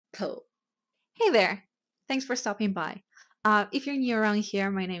So, hey there. Thanks for stopping by. If you're new around here,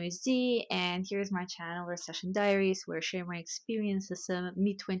 my name is Dee, and here's my channel, Recession Diaries, where I share my experience as a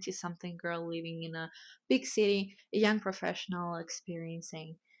mid 20 something girl living in a big city, a young professional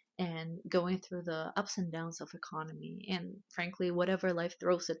experiencing and going through the ups and downs of economy, and frankly, whatever life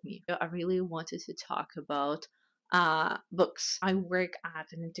throws at me. I really wanted to talk about books. I work at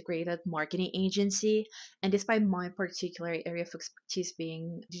an integrated marketing agency, and despite my particular area of expertise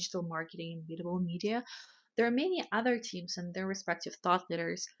being digital marketing and readable media, there are many other teams and their respective thought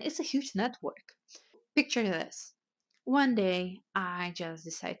leaders. It's a huge network. Picture this. One day, I just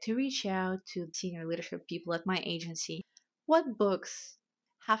decide to reach out to senior leadership people at my agency. What books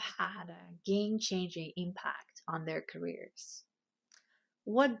have had a game changing impact on their careers?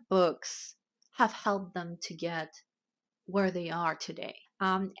 What books have helped them to get where they are today?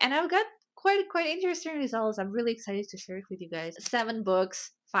 And I've got quite interesting results. I'm really excited to share it with you guys. 7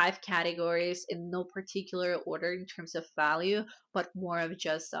 books, 5 categories in no particular order in terms of value, but more of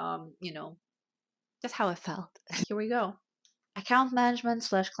just just how I felt. Here we go. Account management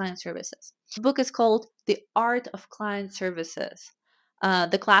slash client services. The book is called The Art of Client Services.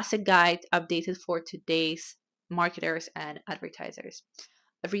 The classic guide updated for today's marketers and advertisers,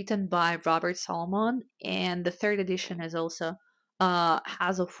 written by Robert Solomon, and the third edition is also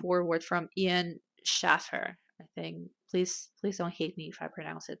has a foreword from Ian Schaffer. I think please don't hate me if I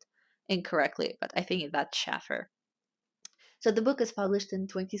pronounce it incorrectly, but I think that's Schaffer. So the book is published in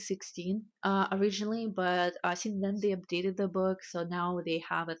 2016 originally, but since then they updated the book. So now they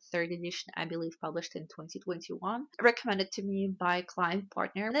have a third edition, I believe, published in 2021. Recommended to me by a client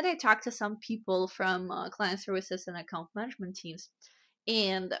partner. And then I talked to some people from client services and account management teams.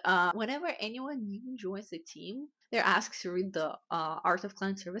 And whenever anyone new joins the team, they're asked to read the Art of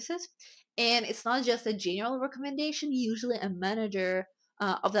Client Services. And it's not just a general recommendation. Usually a manager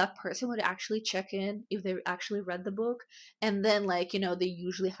of that person would actually check in if they actually read the book, and then they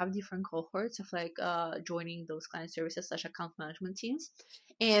usually have different cohorts of joining those client services slash account management teams,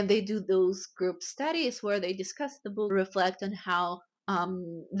 and they do those group studies where they discuss the book, reflect on how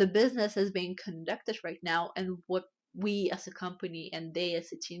the business is being conducted right now, and what we as a company and they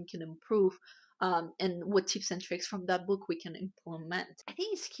as a team can improve, and what tips and tricks from that book we can implement. I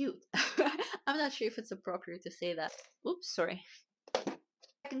think it's cute. I'm not sure if it's appropriate to say that. Oops, sorry.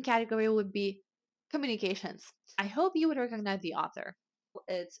 Second category would be communications. I hope you would recognize the author.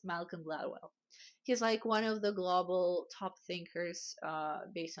 It's Malcolm Gladwell. He's like one of the global top thinkers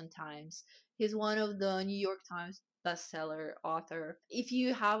based on Times. He's one of the New York Times bestseller author. If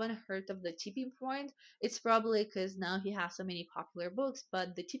you haven't heard of The Tipping Point, it's probably because now he has so many popular books,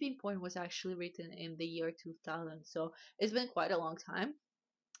 but The Tipping Point was actually written in the year 2000, so it's been quite a long time.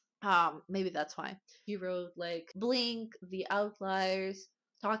 Maybe that's why he wrote like Blink, The Outliers,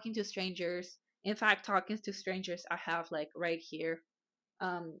 Talking to Strangers. In fact, Talking to Strangers I have like right here.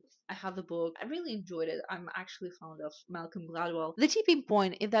 um I have the book. I really enjoyed it. I'm actually fond of Malcolm Gladwell. The tipping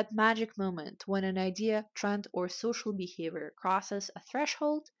point is that magic moment when an idea, trend, or social behavior crosses a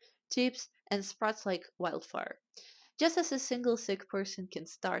threshold, tips, and spreads like wildfire. Just as a single sick person can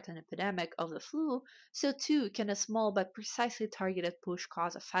start an epidemic of the flu, so too can a small but precisely targeted push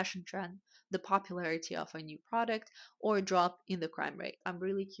cause a fashion trend, the popularity of a new product, or a drop in the crime rate. I'm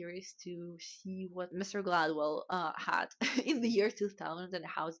really curious to see what Mr. Gladwell had in the year 2000 and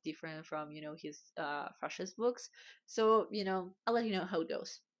how it's different from, his fascist books. So, I'll let you know how it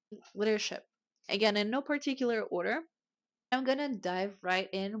goes. Leadership. Again, in no particular order, I'm gonna dive right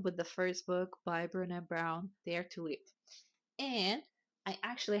in with the first book by Brené Brown, Dare to Lead. And I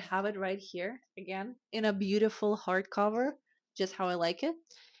actually have it right here again in a beautiful hardcover, just how I like it.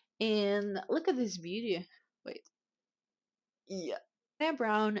 And look at this beauty. Wait. Yeah. Brené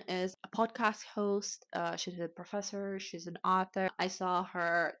Brown is a podcast host. She's a professor. She's an author. I saw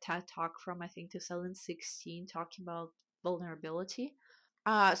her TED Talk from I think 2016 talking about vulnerability.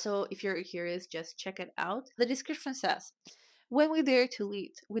 So if you're curious, just check it out. The description says, when we dare to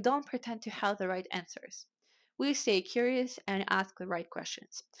lead, we don't pretend to have the right answers. We stay curious and ask the right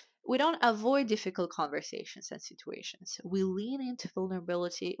questions. We don't avoid difficult conversations and situations. We lean into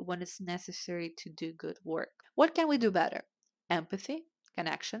vulnerability when it's necessary to do good work. What can we do better? Empathy,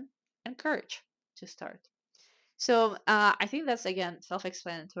 connection, and courage to start. So I think that's again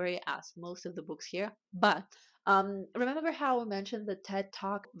self-explanatory as most of the books here. But remember how I mentioned the TED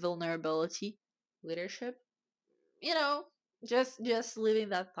Talk vulnerability leadership? You know, just leaving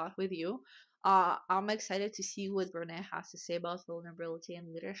that thought with you. I'm excited to see what Brene has to say about vulnerability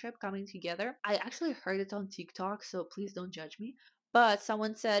and leadership coming together. I actually heard it on TikTok, so please don't judge me. But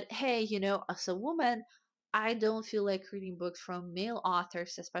someone said, "Hey, as a woman, I don't feel like reading books from male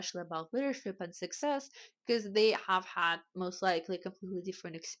authors, especially about leadership and success, because they have had most likely a completely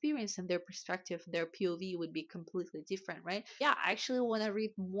different experience and their perspective, their POV would be completely different, right? Yeah, I actually want to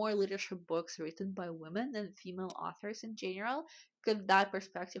read more leadership books written by women and female authors in general, because that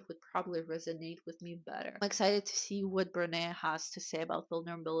perspective would probably resonate with me better. I'm excited to see what Brene has to say about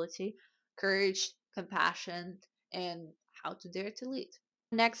vulnerability, courage, compassion, and how to dare to lead.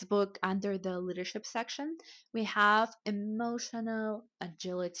 Next book under the leadership section, we have Emotional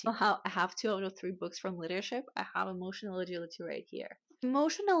Agility. How I have two out of three books from leadership. I have Emotional Agility right here.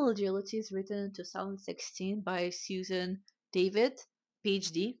 Emotional Agility is written in 2016 by Susan David,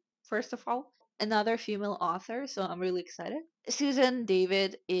 PhD, first of all, another female author, so I'm really excited. Susan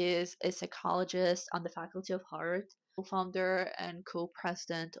David is a psychologist on the faculty of Harvard, co-founder and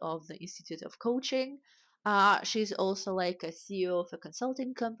co-president of the Institute of Coaching. She's also like a CEO of a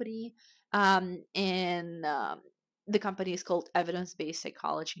consulting company, and the company is called Evidence Based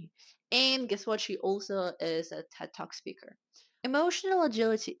Psychology. And guess what? She also is a TED Talk speaker. Emotional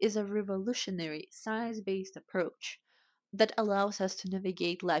agility is a revolutionary science based approach that allows us to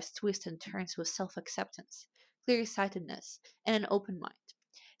navigate life's twists and turns with self acceptance, clear sightedness, and an open mind.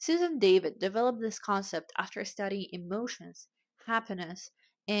 Susan David developed this concept after studying emotions, happiness,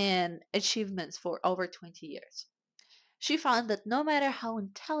 and achievements for over 20 years. She found that no matter how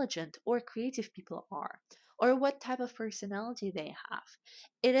intelligent or creative people are, or what type of personality they have,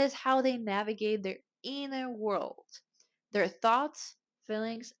 it is how they navigate their inner world, their thoughts,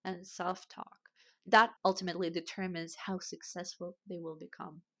 feelings, and self talk that ultimately determines how successful they will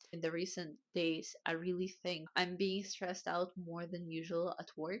become. In the recent days, I really think I'm being stressed out more than usual at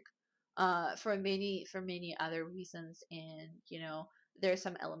work, for many other reasons, and there's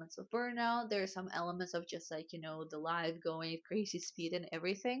some elements of burnout, there's some elements of just like the life going at crazy speed and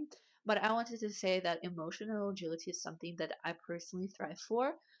everything. But I wanted to say that emotional agility is something that I personally thrive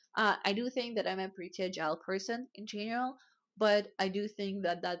for. I do think that I'm a pretty agile person in general, but I do think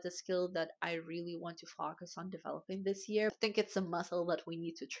that that's a skill that I really want to focus on developing this year. I think it's a muscle that we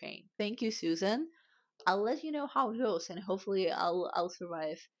need to train. Thank you, Susan. I'll let you know how it goes, and hopefully I'll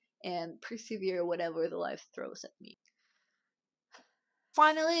survive and persevere whatever the life throws at me.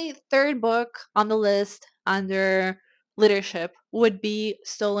 Finally, third book on the list under leadership would be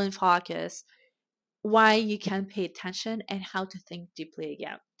Stolen Focus: Why You Can Pay Attention and How to Think Deeply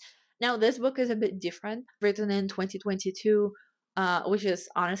Again. Now, this book is a bit different, written in 2022, which is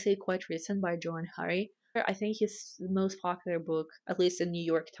honestly quite recent, by Joan Hari. I think his most popular book, at least in New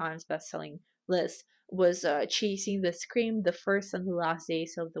York Times bestselling list, was Chasing the Scream: The First and the Last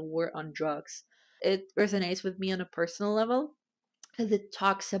Days of the War on Drugs. It resonates with me on a personal level because it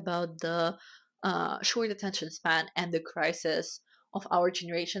talks about the short attention span and the crisis of our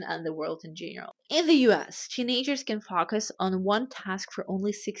generation and the world in general. In the US, teenagers can focus on one task for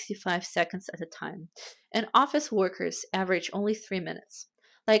only 65 seconds at a time, and office workers average only 3 minutes.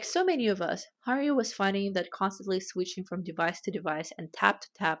 Like so many of us, Hari was finding that constantly switching from device to device and tap to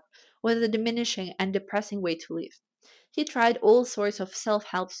tap was a diminishing and depressing way to live. He tried all sorts of self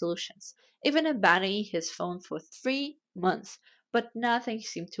help solutions, even abandoning his phone for 3 months, but nothing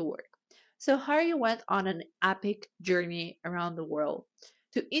seemed to work. So Hari went on an epic journey around the world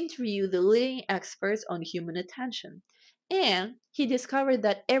to interview the leading experts on human attention. And he discovered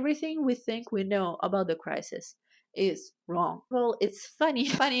that everything we think we know about the crisis is wrong. Well, it's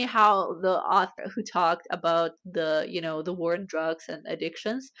funny how the author who talked about the war on drugs and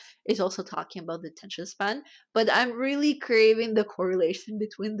addictions is also talking about the attention span, but I'm really craving the correlation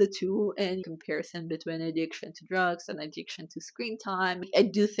between the two and comparison between addiction to drugs and addiction to screen time. I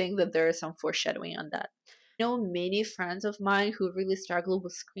do think that there is some foreshadowing on that. I know many friends of mine who really struggle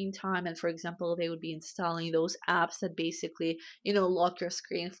with screen time, and for example, they would be installing those apps that basically, lock your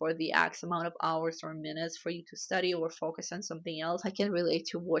screen for the X amount of hours or minutes for you to study or focus on something else. I can relate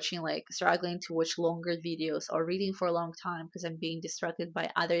to watching, like, struggling to watch longer videos or reading for a long time because I'm being distracted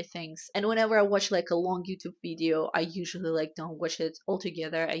by other things. And whenever I watch like a long YouTube video, I usually like don't watch it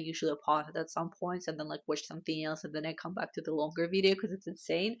altogether. I usually pause it at some points and then like watch something else, and then I come back to the longer video because it's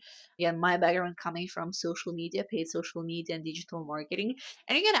insane. Again, my background coming from social media, paid social media, and digital marketing,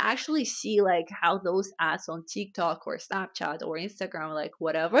 and you can actually see like how those ads on TikTok or Snapchat or Instagram, like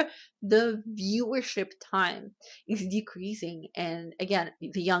whatever, the viewership time is decreasing. And again,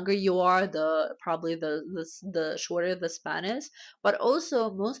 the younger you are, the probably the shorter the span is. But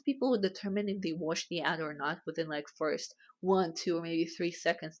also, most people would determine if they watch the ad or not within like first 1, 2, or maybe 3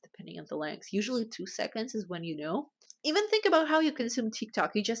 seconds, depending on the length. Usually 2 seconds is when you know. Even think about how you consume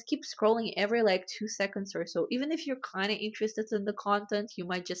TikTok. You just keep scrolling every like 2 seconds or so. Even if you're kind of interested in the content, you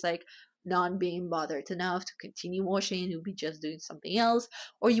might just like not being bothered enough to continue watching. You'll be just doing something else,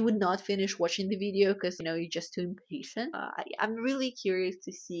 or you would not finish watching the video because you're just too impatient. I'm really curious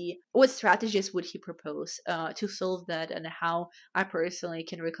to see what strategies would he propose to solve that, and how I personally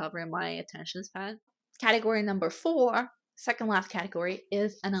can recover my attention span. Category number 4, second last category,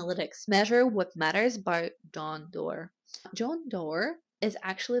 is analytics. Measure What Matters by John Doerr. John Doerr is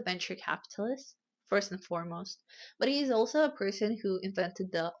actually a venture capitalist, first and foremost, but he is also a person who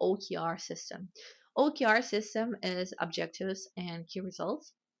invented the OKR system. OKR system is objectives and key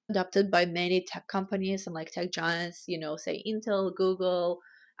results, adopted by many tech companies and like tech giants, say Intel, Google,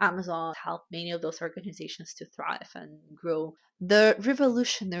 Amazon, help many of those organizations to thrive and grow. The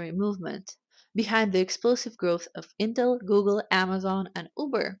revolutionary movement behind the explosive growth of Intel, Google, Amazon, and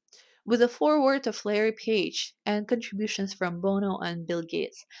Uber, with a foreword of Larry Page and contributions from Bono and Bill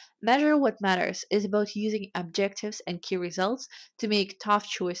Gates. Measure What Matters is about using objectives and key results to make tough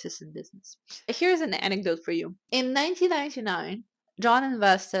choices in business. Here's an anecdote for you. In 1999, John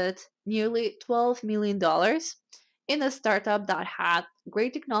invested nearly $12 million in a startup that had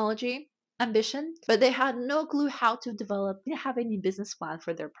great technology, ambition, but they had no clue how to develop, they didn't have any business plan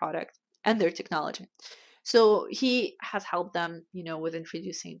for their product and their technology. So he has helped them, with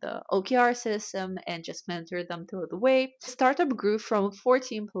introducing the OKR system and just mentored them through the way. The startup grew from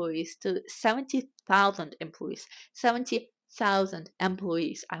 40 employees to 70,000 employees. 70,000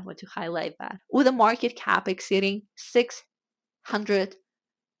 employees, I want to highlight that, with a market cap exceeding 600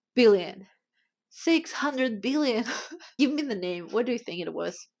 billion. 600 billion. Give me the name. What do you think it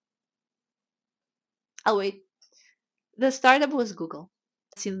was? Oh, wait. The startup was Google.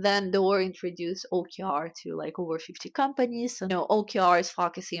 Since then, Doerr introduced OKR to like over 50 companies. So, OKR is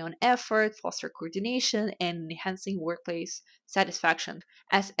focusing on effort, foster coordination, and enhancing workplace satisfaction,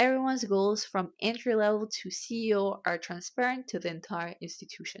 as everyone's goals from entry level to CEO are transparent to the entire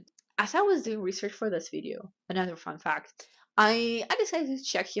institution. As I was doing research for this video, another fun fact, I decided to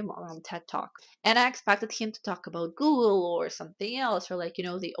check him on TED Talk, and I expected him to talk about Google or something else, or like,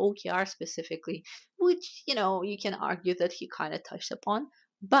 the OKR specifically, which, you can argue that he kind of touched upon.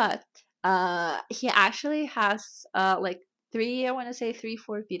 But he actually has like three, I want to say 3,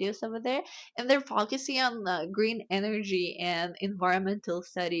 4 videos over there, and they're focusing on green energy and environmental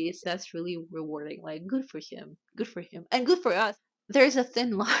studies. That's really rewarding. Like, good for him, and good for us. There's a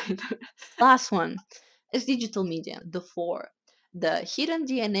thin line. Last one is digital media, the 4, the hidden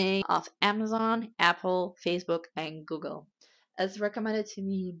DNA of Amazon, Apple, Facebook, and Google. As recommended to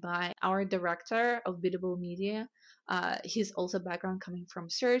me by our director of Biddable Media. His also background coming from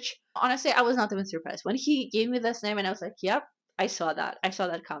search. Honestly, I was not even surprised when he gave me this name, and I was like, "Yep, I saw that. I saw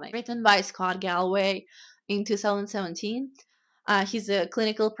that coming." Written by Scott Galloway in 2017. He's a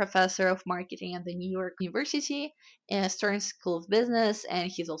clinical professor of marketing at the New York University and Stern School of Business,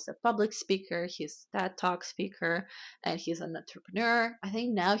 and he's also a public speaker. He's a TED Talk speaker, and he's an entrepreneur. I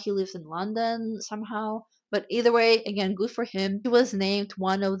think now he lives in London somehow. But either way, again, good for him. He was named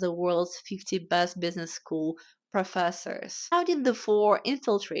one of the world's 50 best business school professors. How did the 4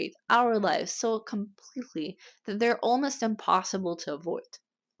 infiltrate our lives so completely that they're almost impossible to avoid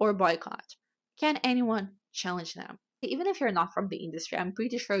or boycott? Can anyone challenge them? Even if you're not from the industry, I'm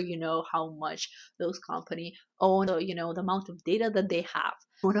pretty sure you know how much those companies own, the amount of data that they have.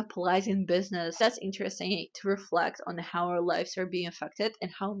 Monopolizing business, that's interesting to reflect on how our lives are being affected and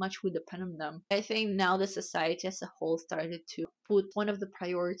how much we depend on them. I think now the society as a whole started to put one of the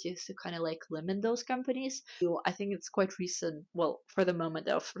priorities to kind of like limit those companies. I think it's quite recent, well, for the moment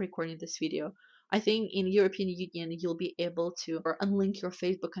of recording this video, I think in European Union you'll be able to or unlink your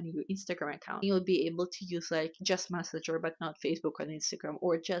Facebook and your Instagram account. You'll be able to use like just Messenger but not Facebook and Instagram,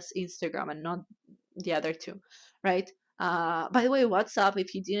 or just Instagram and not the other two, right? By the way, WhatsApp,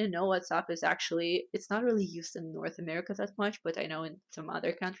 if you didn't know, WhatsApp is actually, it's not really used in North America that much, but I know in some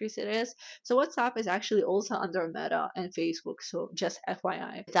other countries it is. So WhatsApp is actually also under Meta and Facebook. So just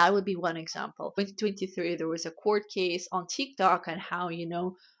FYI, that would be one example. 2023, there was a court case on TikTok and how,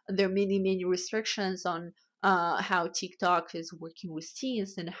 there are many restrictions on how TikTok is working with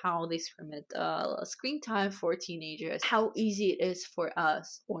teens and how they permit screen time for teenagers. How easy it is for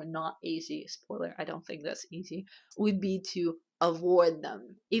us, or not easy, spoiler, I don't think that's easy, would be to avoid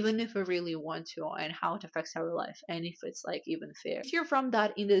them, even if we really want to, and how it affects our life, and if it's like even fair. If you're from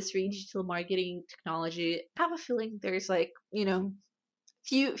that industry, digital marketing, technology, I have a feeling there's like,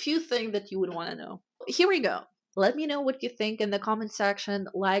 few things that you would want to know. Here we go. Let me know what you think in the comment section.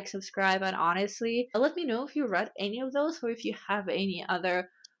 Like, subscribe, and honestly, let me know if you read any of those, or if you have any other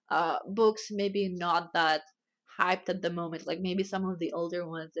books, maybe not that hyped at the moment, like maybe some of the older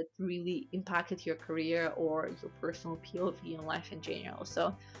ones that really impacted your career or your personal POV in life in general.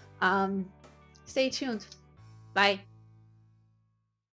 So Um, Stay tuned. Bye.